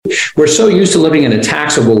we're so used to living in a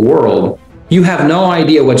taxable world, you have no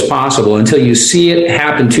idea what's possible until you see it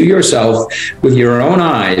happen to yourself with your own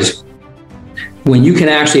eyes, when you can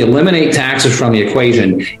actually eliminate taxes from the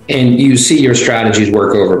equation and you see your strategies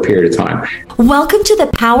work over a period of time. Welcome to the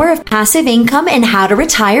Power of Passive Income and How to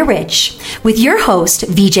Retire Rich with your host,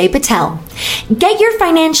 Vijay Patel. Get your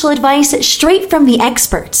financial advice straight from the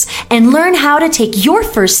experts and learn how to take your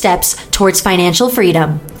first steps towards financial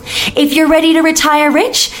freedom. If you're ready to retire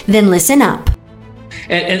rich, then listen up.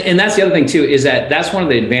 And that's the other thing too, is that that's one of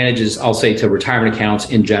the advantages, I'll say, to retirement accounts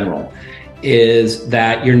in general, is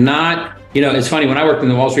that you're not, it's funny, when I worked in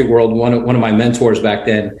the Wall Street world, one of my mentors back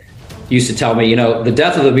then used to tell me, the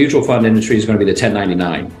death of the mutual fund industry is going to be the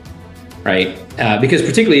 1099, right? Because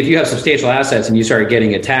particularly if you have substantial assets and you start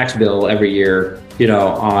getting a tax bill every year,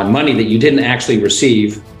 on money that you didn't actually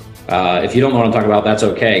receive, if you don't know what I'm talking about, that's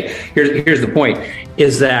okay. Here's the point,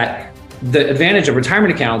 is that the advantage of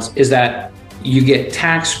retirement accounts is that you get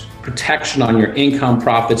tax protection on your income,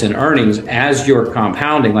 profits, and earnings as you're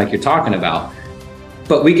compounding, like you're talking about.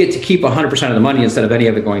 But we get to keep 100% of the money instead of any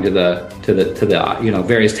of it going to the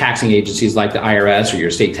various taxing agencies like the IRS or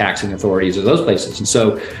your state taxing authorities or those places. And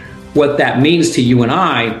so what that means to you and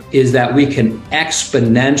I is that we can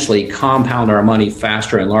exponentially compound our money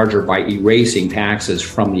faster and larger by erasing taxes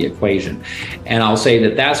from the equation. And I'll say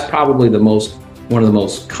that that's probably one of the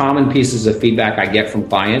most common pieces of feedback I get from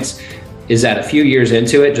clients, is that a few years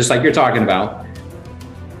into it, just like you're talking about,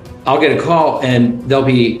 I'll get a call and they'll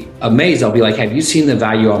be amazed. They'll be like, have you seen the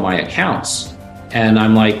value on my accounts? And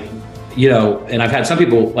I'm like, and I've had some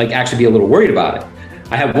people actually be a little worried about it.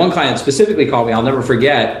 I had one client specifically call me, I'll never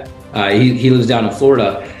forget. He lives down in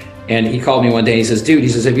Florida, and he called me one day. He says, dude,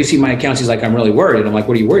 have you seen my accounts? He's like, I'm really worried. And I'm like,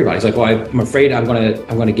 what are you worried about? He's like, well, I'm afraid I'm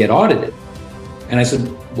going to get audited. And I said,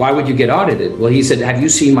 why would you get audited? Well, he said, have you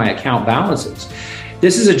seen my account balances?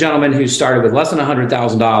 This is a gentleman who started with less than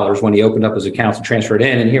 $100,000 when he opened up his accounts and transferred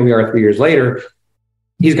in. And here we are 3 years later.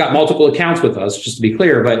 He's got multiple accounts with us, just to be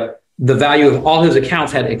clear, but the value of all his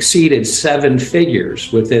accounts had exceeded 7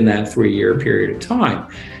 figures within that 3-year period of time.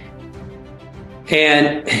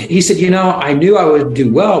 And he said, I knew I would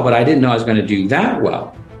do well, but I didn't know I was going to do that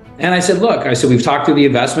well. And I said, look, we've talked through the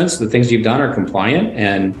investments. The things you've done are compliant,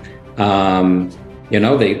 and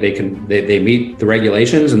they meet the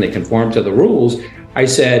regulations and they conform to the rules. I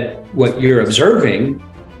said, what you're observing,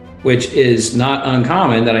 which is not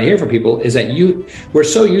uncommon that I hear from people, is that we're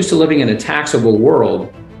so used to living in a taxable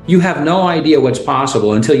world, you have no idea what's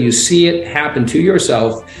possible until you see it happen to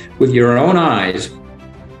yourself with your own eyes,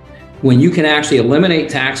 when you can actually eliminate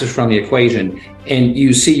taxes from the equation and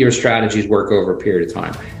you see your strategies work over a period of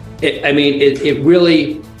time. To me, it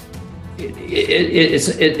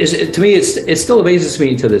still amazes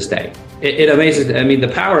me to this day. It amazes.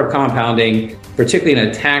 The power of compounding, particularly in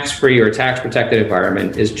a tax-free or tax-protected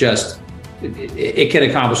environment, is just, it can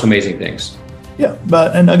accomplish amazing things. Yeah,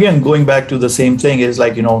 and again, going back to the same thing is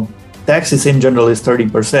taxes in general is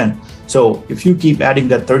 30%. So if you keep adding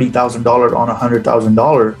that $30,000 on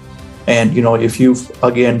 $100,000, and if you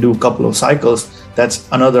again do a couple of cycles, that's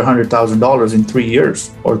another $100,000 in 3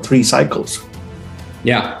 years or 3 cycles.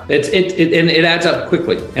 Yeah, it adds up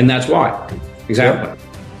quickly, and that's why. Exactly. Yeah.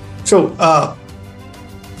 So,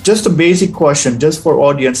 just a basic question, just for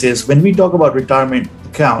audiences, when we talk about retirement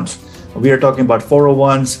accounts, we are talking about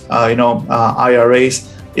 401s,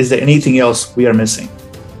 IRAs. Is there anything else we are missing?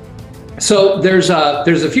 So there's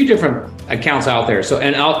a few different accounts out there. So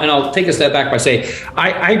I'll take a step back by saying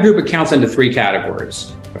I group accounts into 3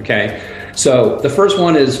 categories. Okay, so the first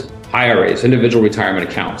one is IRAs, individual retirement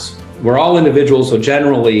accounts. We're all individuals, so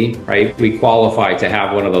generally, right, we qualify to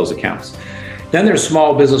have one of those accounts. Then there's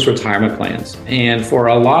small business retirement plans. And for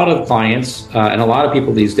a lot of clients and a lot of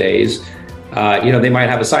people these days, they might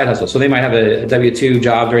have a side hustle. So they might have a W-2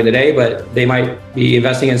 job during the day, but they might be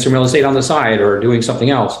investing in some real estate on the side or doing something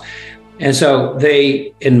else. And so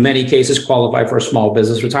they, in many cases, qualify for a small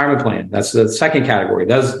business retirement plan. That's the second category.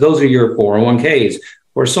 Those are your 401ks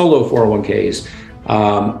or solo 401ks,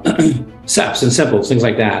 SEPs and simples, things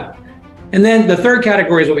like that. And then the third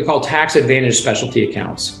category is what we call tax advantage specialty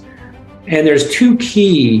accounts. And there's 2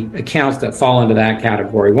 key accounts that fall into that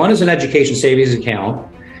category. One is an education savings account,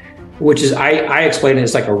 which is, I explain it,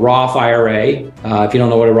 it's like a Roth IRA. If you don't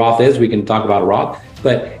know what a Roth is, we can talk about a Roth,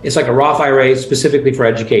 but it's like a Roth IRA specifically for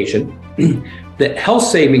education. The health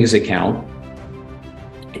savings account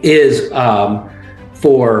is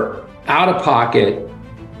for out-of-pocket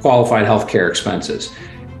qualified healthcare expenses.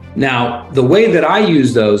 Now, the way that I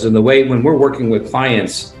use those and the way when we're working with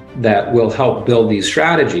clients that will help build these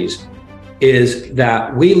strategies is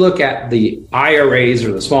that we look at the IRAs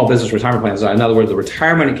or the small business retirement plans, in other words, the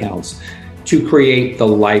retirement accounts, to create the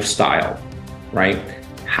lifestyle, right?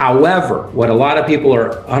 However, what a lot of people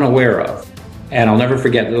are unaware of, and I'll never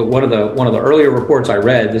forget one of the earlier reports I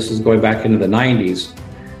read, this is going back into the 90s,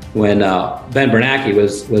 when Ben Bernanke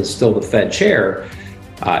was still the Fed chair.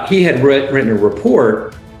 He had written a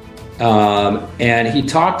report, and he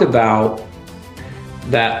talked about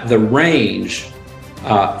that the range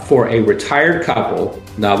for a retired couple,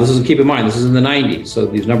 now this is, keep in mind, this is in the 90s, so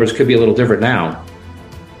these numbers could be a little different now,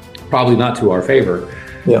 probably not to our favor.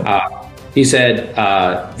 Yeah. He said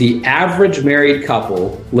the average married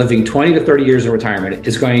couple living 20 to 30 years in retirement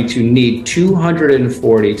is going to need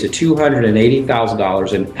 $240,000 to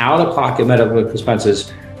 $280,000 in out-of-pocket medical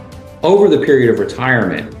expenses over the period of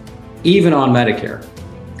retirement, even on Medicare.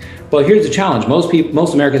 Well, here's the challenge.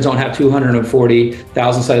 Most Americans don't have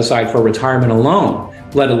 $240,000 set aside for retirement alone,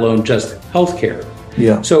 let alone just healthcare.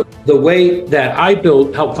 Yeah. So the way that I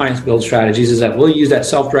help clients build strategies is that we'll use that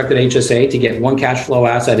self-directed HSA to get one cash flow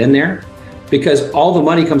asset in there, because all the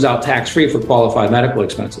money comes out tax-free for qualified medical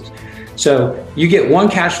expenses. So you get one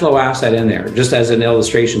cash flow asset in there, just as an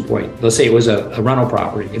illustration point. Let's say it was a rental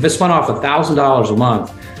property. If it spun off $1,000 a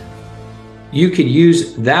month, you could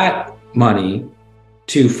use that money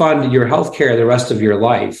to fund your health care the rest of your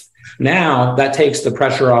life. Now that takes the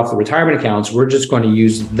pressure off the retirement accounts. We're just going to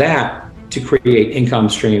use that to create income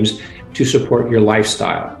streams to support your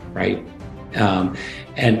lifestyle, right?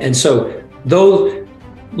 And so those,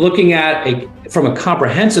 looking at from a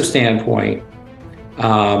comprehensive standpoint,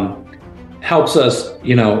 helps us,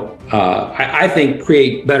 I think,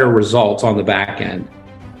 create better results on the back end.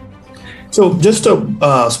 So just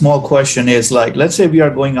a small question is, like, let's say we are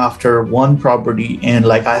going after one property and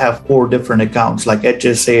like I have 4 different accounts like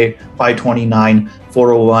HSA, 529,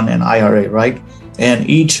 401 and IRA, right? And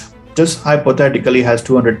each just hypothetically has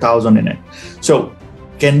 200,000 in it. So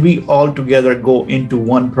can we all together go into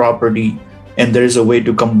one property and there is a way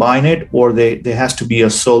to combine it, or there has to be a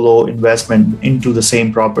solo investment into the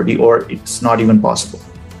same property, or it's not even possible?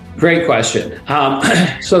 Great question.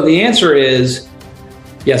 So the answer is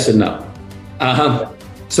yes and no.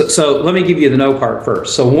 So let me give you the no part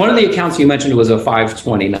first. So one of the accounts you mentioned was a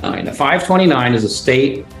 529. A 529 is a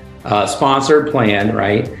state sponsored plan,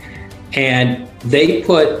 right? And they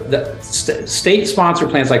put the state sponsored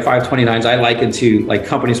plans like 529s, I liken to like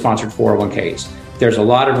company sponsored 401ks. There's a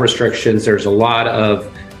lot of restrictions. There's a lot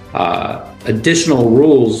of additional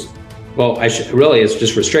rules. Well, it's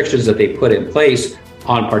just restrictions that they put in place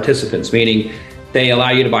on participants, meaning they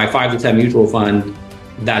allow you to buy 5 to 10 mutual fund.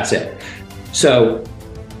 That's it. So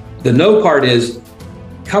the no part is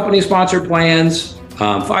company sponsored plans,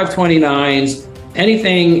 529s,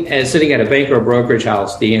 anything as sitting at a bank or a brokerage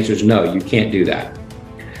house. The answer is no, you can't do that.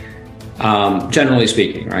 Generally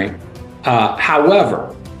speaking, right?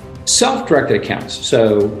 However, self-directed accounts.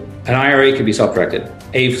 So an IRA can be self-directed.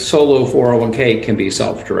 A solo 401k can be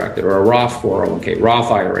self-directed, or a Roth 401k,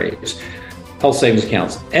 Roth IRAs, health savings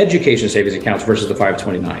accounts, education savings accounts versus the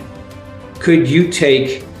 529. Could you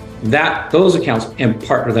take those accounts and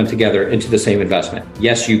partner them together into the same investment?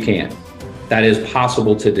 Yes, you can. That is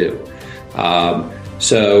possible to do.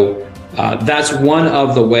 So that's one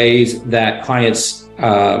of the ways that clients,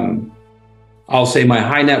 I'll say my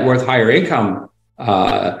high net worth, higher income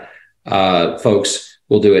folks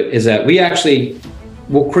will do it, is that we actually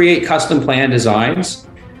will create custom plan designs,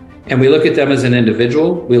 and we look at them as an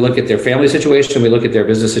individual. We look at their family situation, we look at their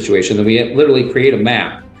business situation, and we literally create a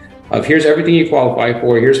map of here's everything you qualify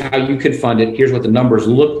for, here's how you can fund it, here's what the numbers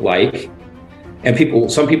look like.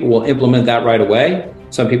 And some people will implement that right away.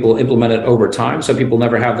 Some people will implement it over time. Some people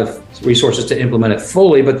never have the resources to implement it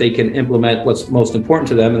fully, but they can implement what's most important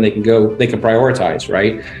to them, and they can prioritize,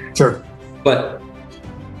 right? Sure. But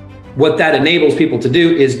what that enables people to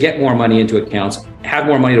do is get more money into accounts, have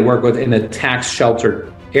more money to work with in a tax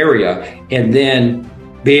sheltered area, and then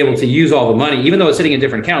be able to use all the money, even though it's sitting in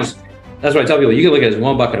different accounts. That's what I tell people, you can look at it as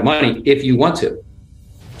one bucket of money if you want to.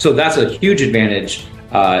 So that's a huge advantage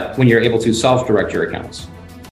when you're able to self-direct your accounts.